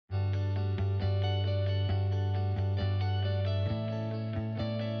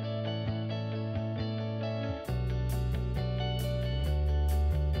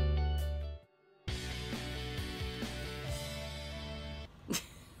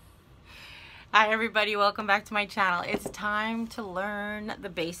Hi everybody, welcome back to my channel. It's time to learn the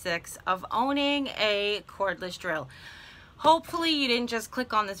basics of owning a cordless drill. Hopefully you didn't just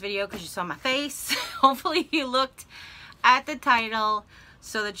click on this video because you saw my face. Hopefully you looked at the title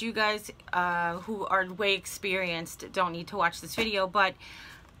so that you guys who are way experienced don't need to watch this video, but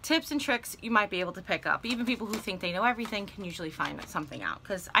tips and tricks you might be able to pick up. Even people who think they know everything can usually find something out,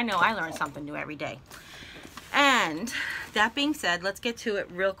 because I know I learn something new every day. And that being said, let's get to it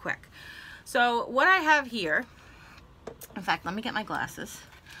real quick. So what I have here, in fact, let me get my glasses.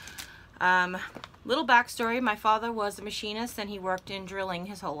 Little backstory, my father was a machinist and he worked in drilling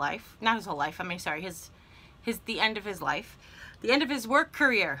his whole life. Not his whole life, I mean, sorry, the end of his life. The end of his work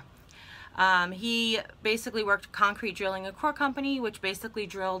career. He basically worked concrete drilling a core company, which basically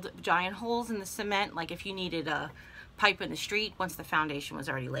drilled giant holes in the cement, like if you needed a pipe in the street once the foundation was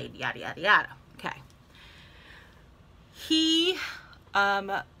already laid, yada, yada, yada. Okay. He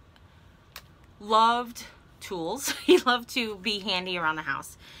loved tools. He loved to be handy around the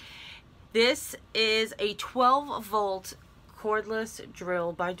house. This is a 12-volt cordless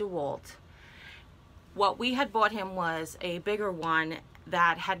drill by DeWalt. What we had bought him was a bigger one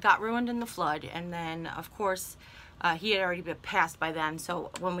that had got ruined in the flood, and then of course he had already been passed by then, so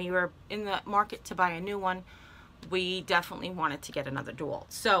when we were in the market to buy a new one, we definitely wanted to get another DeWalt.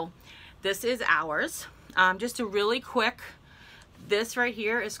 So this is ours. Just a really quick, this right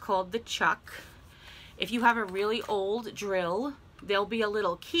here is called the chuck. If you have a really old drill, there'll be a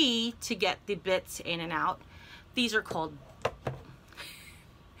little key to get the bits in and out. These are called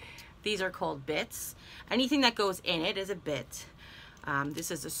bits. Anything that goes in it is a bit. This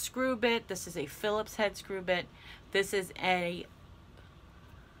is a screw bit. This is a Phillips head screw bit. This is a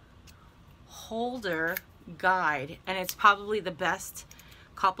holder guide, and it's probably the best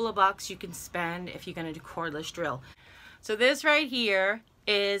couple of bucks you can spend if you're going to do cordless drill. So this right here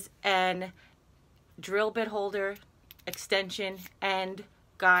is an drill bit holder, extension, and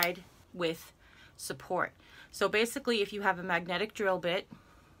guide with support. So basically, if you have a magnetic drill bit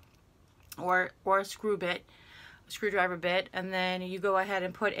or a screw bit, a screwdriver bit, and then you go ahead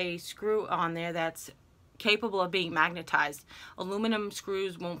and put a screw on there that's capable of being magnetized. Aluminum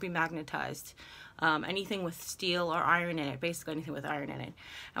screws won't be magnetized. Anything with steel or iron in it, basically anything with iron in it.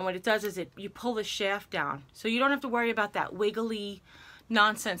 And what it does is you pull the shaft down. So you don't have to worry about that wiggly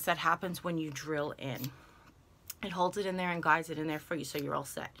nonsense that happens when you drill in. It holds it in there and guides it in there for you, so you're all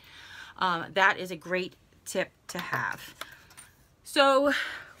set. That is a great tip to have. So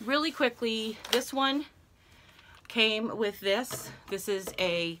really quickly, this one came with this.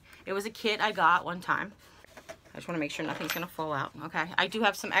 It was a kit I got one time. I just want to make sure nothing's going to fall out. Okay, I do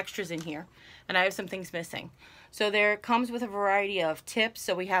have some extras in here, and I have some things missing. So there comes with a variety of tips.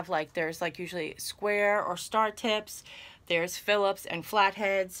 So we have there's usually square or star tips. There's Phillips and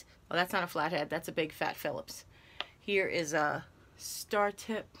flatheads. Well, that's not a flathead. That's a big fat Phillips. Here is a star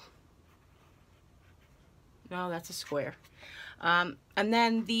tip. No, that's a square. And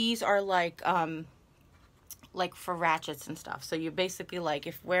then these are like for ratchets and stuff. So you basically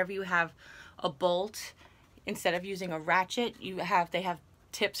if wherever you have a bolt, instead of using a ratchet, they have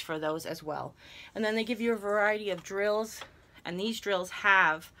tips for those as well. And then they give you a variety of drills, and these drills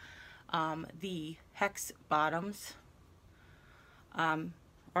have the hex bottoms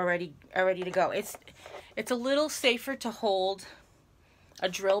already to go. It's a little safer to hold a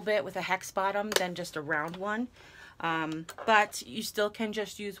drill bit with a hex bottom than just a round one, but you still can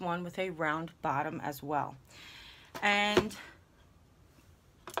just use one with a round bottom as well. And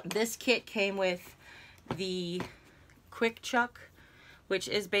this kit came with the quick chuck, which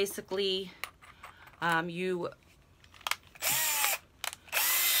is basically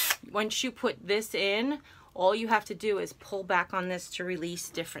once you put this in, all you have to do is pull back on this to release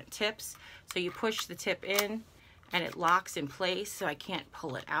different tips. So you push the tip in and it locks in place, so I can't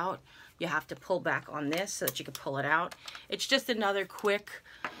pull it out. You have to pull back on this so that you can pull it out. It's just another quick,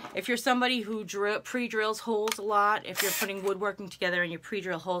 if you're somebody who pre-drills holes a lot, if you're putting woodworking together and you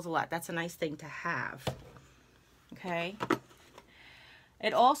pre-drill holes a lot, that's a nice thing to have. Okay.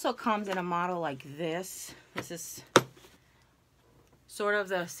 It also comes in a model like this. This is sort of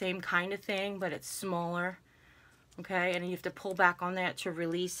the same kind of thing, but it's smaller. Okay, and you have to pull back on that to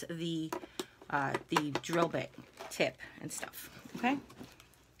release the drill bit tip and stuff. Okay.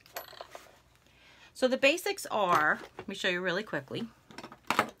 So the basics are, let me show you really quickly.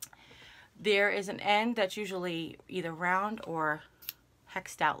 There is an end that's usually either round or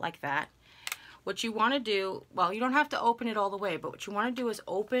hexed out like that. What you want to do, well, you don't have to open it all the way, but what you want to do is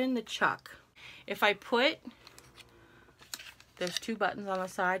open the chuck. If I put, there's two buttons on the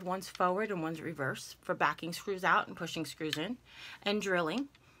side, one's forward and one's reverse for backing screws out and pushing screws in and drilling.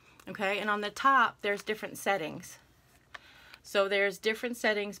 Okay, and on the top there's different settings. So there's different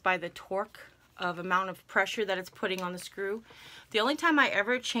settings by the torque of amount of pressure that it's putting on the screw. The only time I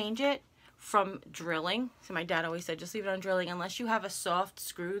ever change it from drilling, so my dad always said just leave it on drilling, unless you have a soft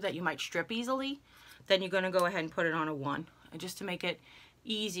screw that you might strip easily, then you're going to go ahead and put it on a 1, just to make it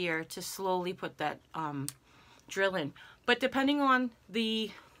easier to slowly put that drill in. But depending on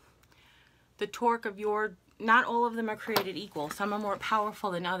the torque of your, not all of them are created equal. Some are more powerful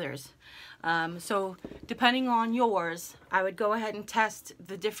than others. So depending on yours, I would go ahead and test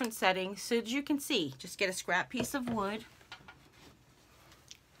the different settings so that you can see. Just get a scrap piece of wood.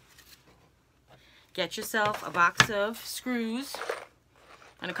 Get yourself a box of screws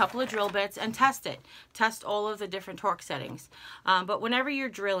and a couple of drill bits and test it. Test all of the different torque settings. But whenever you're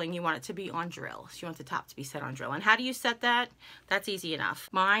drilling, you want it to be on drill. So you want the top to be set on drill. And how do you set that? That's easy enough.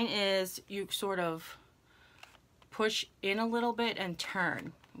 Mine is you sort of push in a little bit and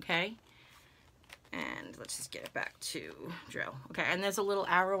turn, okay? And let's just get it back to drill. Okay, and there's a little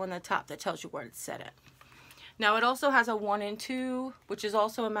arrow on the top that tells you where it's set at. Now it also has a 1 and 2, which is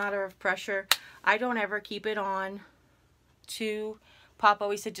also a matter of pressure. I don't ever keep it on 2. Pop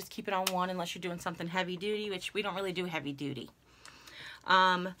always said just keep it on 1 unless you're doing something heavy duty, which we don't really do heavy duty.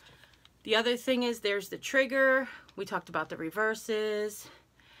 The other thing is there's the trigger. We talked about the reverses.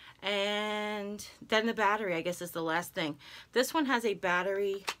 And then the battery, I guess, is the last thing. This one has a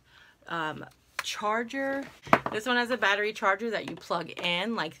battery charger. This one has a battery charger that you plug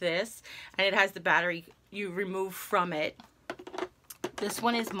in like this, and it has the battery you remove from it. This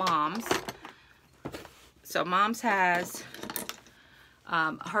one is Mom's. So Mom's has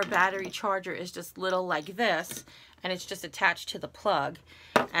her battery charger is just little like this, and it's just attached to the plug,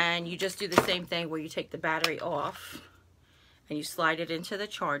 and you just do the same thing where you take the battery off and you slide it into the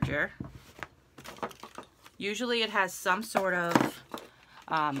charger. Usually it has some sort of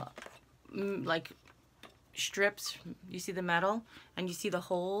like strips. You see the metal and you see the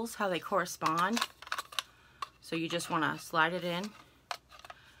holes, how they correspond. So you just want to slide it in.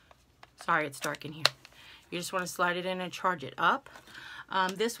 Sorry, it's dark in here. You just want to slide it in and charge it up.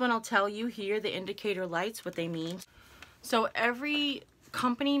 This one will tell you here, the indicator lights, what they mean. So every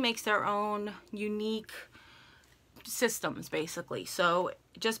company makes their own unique systems, basically. So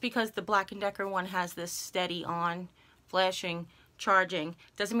just because the Black & Decker one has this steady on, flashing, charging,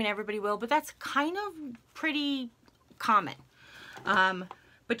 doesn't mean everybody will, but that's kind of pretty common.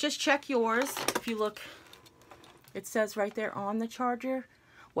 But just check yours. If you look, it says right there on the charger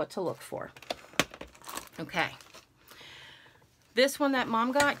what to look for. Okay. This one that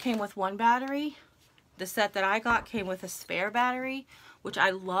Mom got came with 1 battery. The set that I got came with a spare battery, which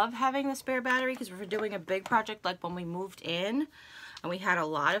I love having the spare battery because we're doing a big project like when we moved in and we had a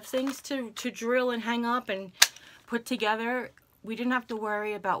lot of things to drill and hang up and put together. We didn't have to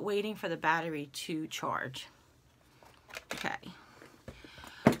worry about waiting for the battery to charge. Okay.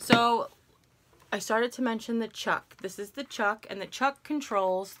 So I started to mention the chuck. This is the chuck, and the chuck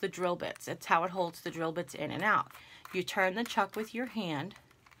controls the drill bits. It's how it holds the drill bits in and out. You turn the chuck with your hand,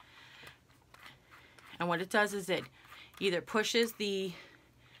 and what it does is it either pushes the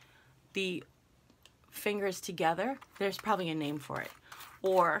fingers together, there's probably a name for it,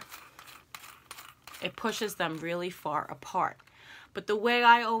 or it pushes them really far apart. But the way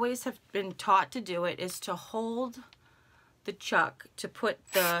I always have been taught to do it is to hold the chuck to put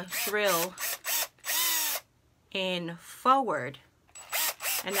the drill in forward,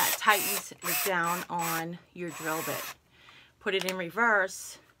 and that tightens it down on your drill bit. Put it in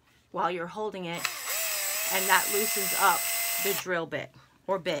reverse while you're holding it, and that loosens up the drill bit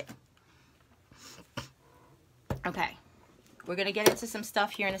or bit. Okay, we're gonna get into some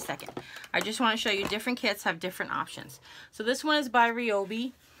stuff here in a second. I just want to show you different kits have different options. So this one is by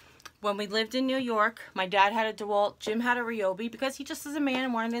Ryobi. When we lived in New York, my dad had a DeWalt, Jim had a Ryobi because he just is a man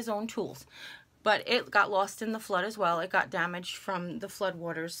and wanted his own tools. But it got lost in the flood as well. It got damaged from the flood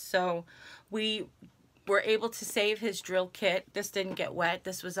waters. So we were able to save his drill kit. This didn't get wet.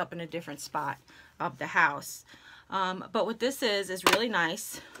 This was up in a different spot of the house. But what this is really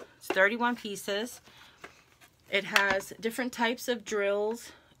nice. It's 31 pieces. It has different types of drill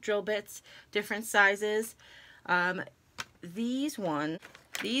bits, different sizes. These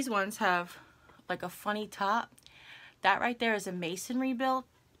ones have like a funny top. That right there is a masonry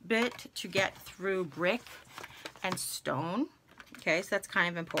bit to get through brick and stone. Okay, so that's kind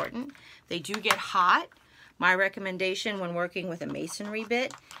of important. They do get hot. My recommendation when working with a masonry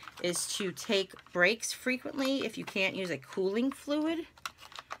bit is to take breaks frequently if you can't use a cooling fluid.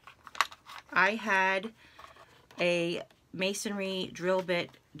 I had a masonry drill bit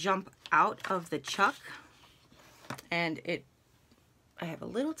jump out of the chuck, and it I have a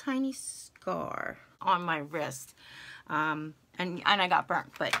little tiny scar on my wrist. And I got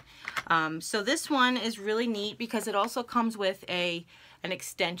burnt, but so this one is really neat because it also comes with an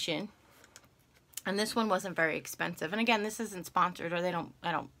extension, and this one wasn't very expensive. And again, this isn't sponsored, or I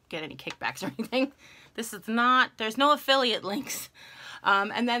don't get any kickbacks or anything. This is not, there's no affiliate links.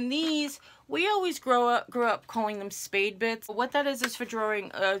 And then these, we always grew up calling them spade bits. What that is for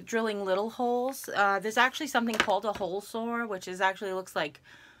drilling little holes. There's actually something called a hole saw, which is actually looks like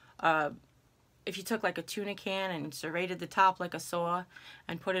if you took like a tuna can and serrated the top like a saw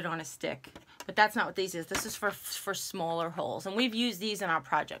and put it on a stick. But that's not what these is. This is for smaller holes. And we've used these in our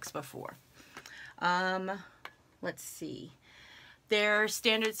projects before. Let's see. Their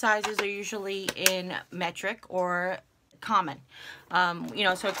standard sizes are usually in metric or common. You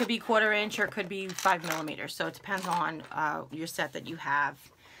know, so it could be 1/4 inch or it could be 5 millimeters. So it depends on your set that you have.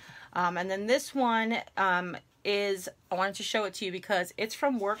 And then this one is, I wanted to show it to you because it's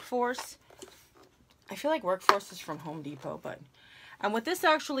from Workforce. I feel like Workforce is from Home Depot, and what this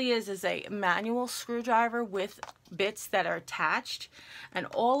actually is a manual screwdriver with bits that are attached, and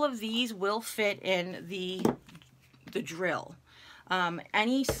all of these will fit in the drill.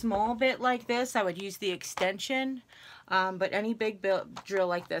 Any small bit like this, I would use the extension, but any big drill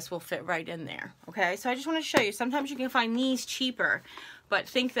like this will fit right in there. Okay, so I just want to show you. Sometimes you can find these cheaper, but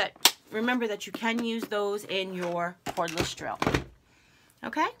remember that you can use those in your cordless drill.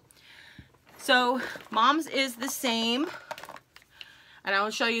 Okay. So Mom's is the same, and I will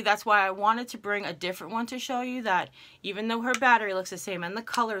show you. That's why I wanted to bring a different one to show you that even though her battery looks the same and the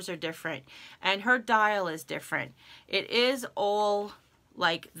colors are different and her dial is different, it is all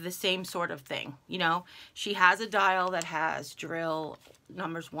like the same sort of thing. You know, she has a dial that has drill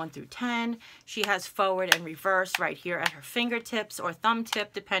numbers 1 through 10. She has forward and reverse right here at her fingertips or thumb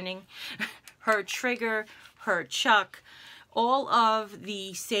tip, depending. Her trigger, her chuck, all of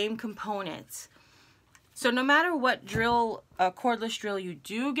the same components. So no matter what drill, cordless drill you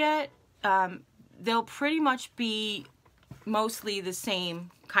do get, they'll pretty much be mostly the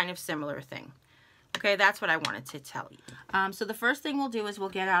same kind of similar thing. Okay, that's what I wanted to tell you. So the first thing we'll do is we'll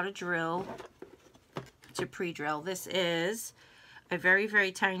get out a drill to pre-drill. This is a very,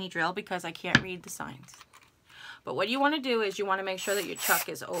 very tiny drill because I can't read the signs. But what you want to do is you want to make sure that your chuck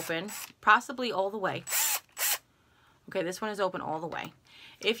is open, possibly all the way. Okay, this one is open all the way.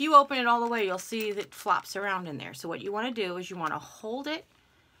 If you open it all the way, you'll see that it flops around in there. So what you want to do is you want to hold it,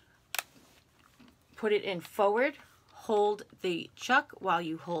 put it in forward, hold the chuck while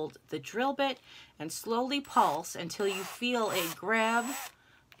you hold the drill bit, and slowly pulse until you feel a grab.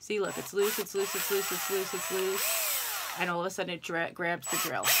 See, look, it's loose, it's loose, it's loose, it's loose, it's loose. And all of a sudden it grabs the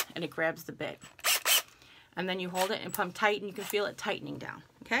drill and it grabs the bit. And then you hold it and pump tight and you can feel it tightening down,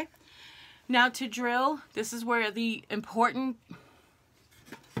 okay? Now to drill, this is where the important,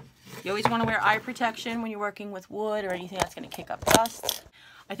 you always want to wear eye protection when you're working with wood or anything that's going to kick up dust.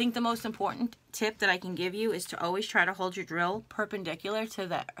 I think the most important tip that I can give you is to always try to hold your drill perpendicular to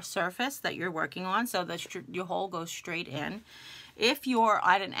the surface that you're working on so that your hole goes straight in. If you're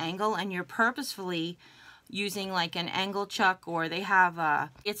at an angle and you're purposefully using like an angle chuck, or they have,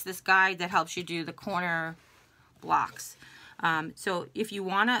 it's this guide that helps you do the corner blocks. So if you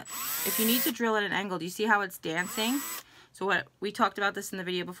need to drill at an angle, do you see how it's dancing? So we talked about this in the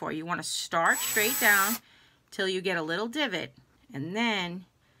video before. You want to start straight down till you get a little divot, and then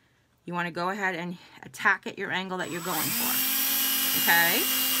you want to go ahead and attack at your angle that you're going for. Okay?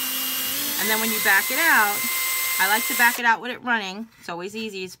 And then when you back it out, I like to back it out with it running. It's always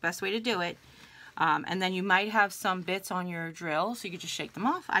easy. It's the best way to do it. And then you might have some bits on your drill, so you can just shake them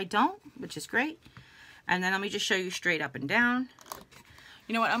off. I don't, which is great. And then let me just show you straight up and down.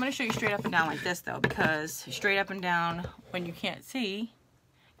 You know what, I'm going to show you straight up and down like this though, because straight up and down when you can't see,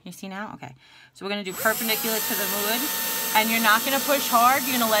 can you see now? Okay, so we're going to do perpendicular to the wood, and you're not going to push hard,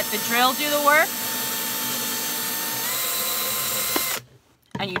 you're going to let the drill do the work.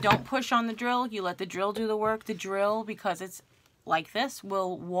 And you don't push on the drill, you let the drill do the work. The drill, because it's like this,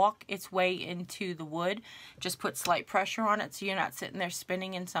 will walk its way into the wood. Just put slight pressure on it so you're not sitting there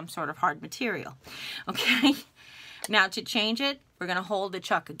spinning in some sort of hard material. Okay, now to change it, we're going to hold the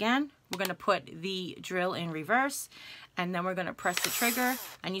chuck again. We're going to put the drill in reverse, and then we're going to press the trigger,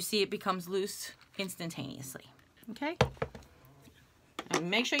 and you see it becomes loose instantaneously. Okay, and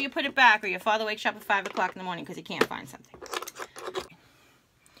make sure you put it back or your father wakes you up at 5 o'clock in the morning because he can't find something.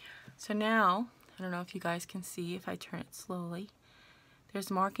 So now, I don't know if you guys can see if I turn it slowly.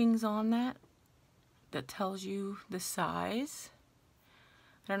 There's markings on that tells you the size.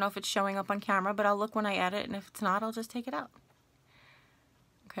 I don't know if it's showing up on camera, but I'll look when I edit, and if it's not, I'll just take it out.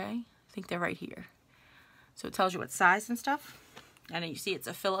 Okay, I think they're right here. So it tells you what size and stuff. And you see it's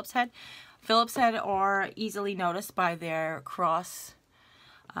a Phillips head. Phillips head are easily noticed by their cross,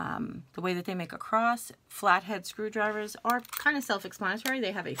 the way that they make a cross. Flathead screwdrivers are kind of self-explanatory.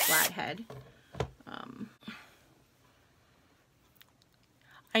 They have a flat head.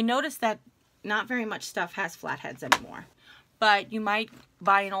 I noticed that not very much stuff has flatheads anymore. But you might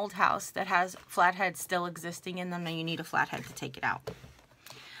buy an old house that has flatheads still existing in them, and you need a flathead to take it out.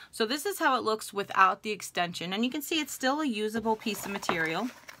 So this is how it looks without the extension. And you can see it's still a usable piece of material.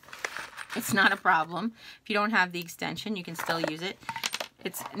 It's not a problem. If you don't have the extension, you can still use it.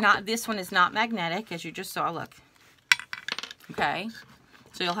 It's not, this one is not magnetic, as you just saw, look. Okay,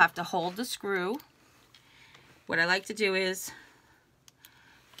 so you'll have to hold the screw. What I like to do is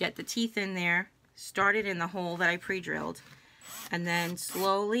get the teeth in there, start it in the hole that I pre-drilled, and then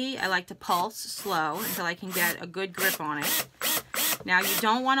slowly, I like to pulse slow until I can get a good grip on it. Now you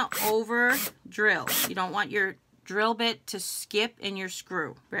don't want to over drill. You don't want your drill bit to skip in your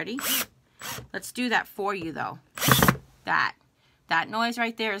screw. Ready? Let's do that for you though. That noise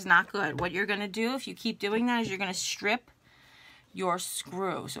right there is not good. What you're going to do if you keep doing that is you're going to strip your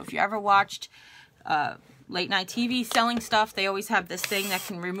screw. So if you ever watched late night TV selling stuff, they always have this thing that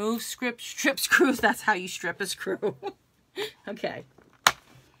can remove strip screws. That's how you strip a screw. Okay.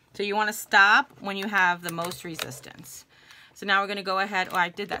 So you want to stop when you have the most resistance. So now we're going to go ahead. Oh, I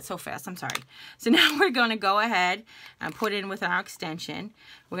did that so fast. I'm sorry. So now we're going to go ahead and put in with our extension.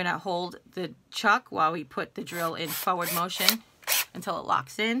 We're going to hold the chuck while we put the drill in forward motion until it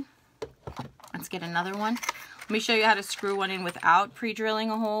locks in. Let's get another one. Let me show you how to screw one in without pre-drilling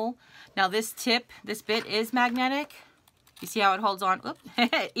a hole. Now this tip, this bit is magnetic. You see how it holds on? Oops.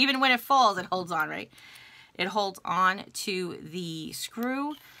 Even when it falls, it holds on, right? It holds on to the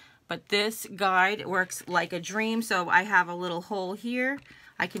screw. But this guide works like a dream. So I have a little hole here.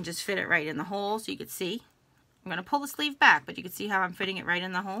 I can just fit it right in the hole so you can see. I'm going to pull the sleeve back, but you can see how I'm fitting it right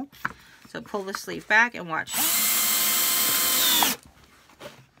in the hole. So pull the sleeve back and watch.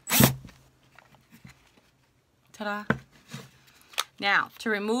 Ta-da. Now, to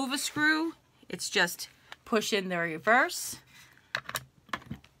remove a screw, it's just push in the reverse,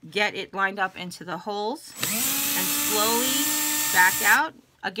 get it lined up into the holes, and slowly back out.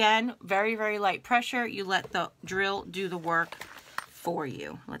 Again, very, very light pressure. You let the drill do the work for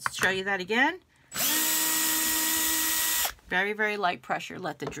you. Let's show you that again. Very, very light pressure.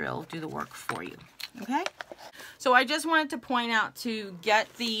 Let the drill do the work for you. Okay? So I just wanted to point out to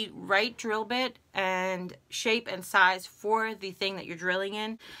get the right drill bit and shape and size for the thing that you're drilling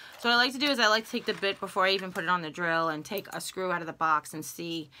in. So what I like to do is I like to take the bit before I even put it on the drill and take a screw out of the box and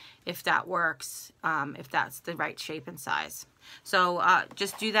see if that works, if that's the right shape and size. So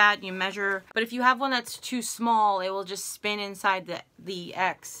just do that, you measure. But if you have one that's too small, it will just spin inside the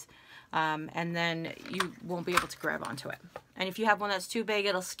X, and then you won't be able to grab onto it. And if you have one that's too big,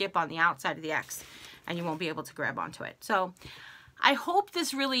 it'll skip on the outside of the X, and you won't be able to grab onto it. So I hope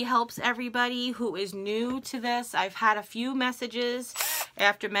this really helps everybody who is new to this. I've had a few messages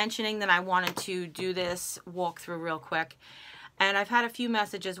after mentioning that I wanted to do this walkthrough real quick. And I've had a few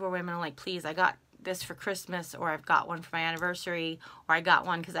messages where women are like, please, I got this for Christmas, or I've got one for my anniversary, or I got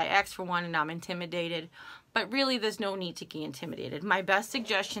one because I asked for one and I'm intimidated. But really, there's no need to be intimidated. My best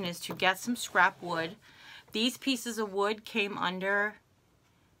suggestion is to get some scrap wood. These pieces of wood came under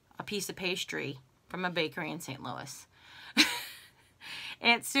a piece of pastry from a bakery in St. Louis.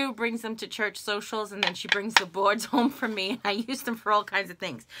 Aunt Sue brings them to church socials, and then she brings the boards home for me, and I use them for all kinds of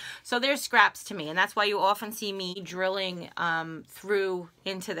things. So they're scraps to me, and that's why you often see me drilling through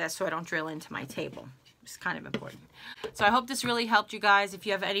into this so I don't drill into my table. It's kind of important. So I hope this really helped you guys. If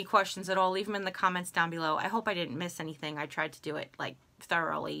you have any questions at all, leave them in the comments down below. I hope I didn't miss anything. I tried to do it like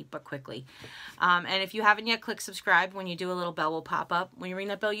thoroughly but quickly. And if you haven't yet, click subscribe. When you do, a little bell will pop up. When you ring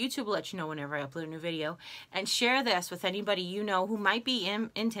that bell, YouTube will let you know whenever I upload a new video. And share this with anybody you know who might be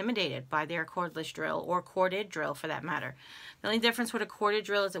intimidated by their cordless drill, or corded drill for that matter. The only difference with a corded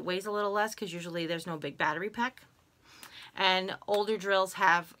drill is it weighs a little less because usually there's no big battery pack. And older drills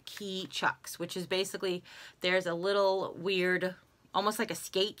have key chucks, which is basically there's a little weird, almost like a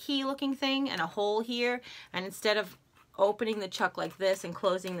skate key looking thing and a hole here. And instead of opening the chuck like this and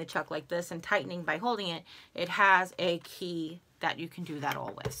closing the chuck like this and tightening by holding it, it has a key that you can do that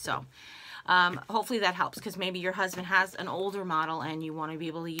all with. So hopefully that helps, because maybe your husband has an older model and you want to be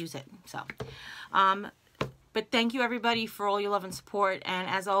able to use it. So but thank you everybody for all your love and support, and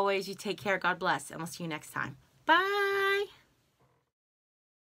as always, you take care, God bless, and we'll see you next time. Bye.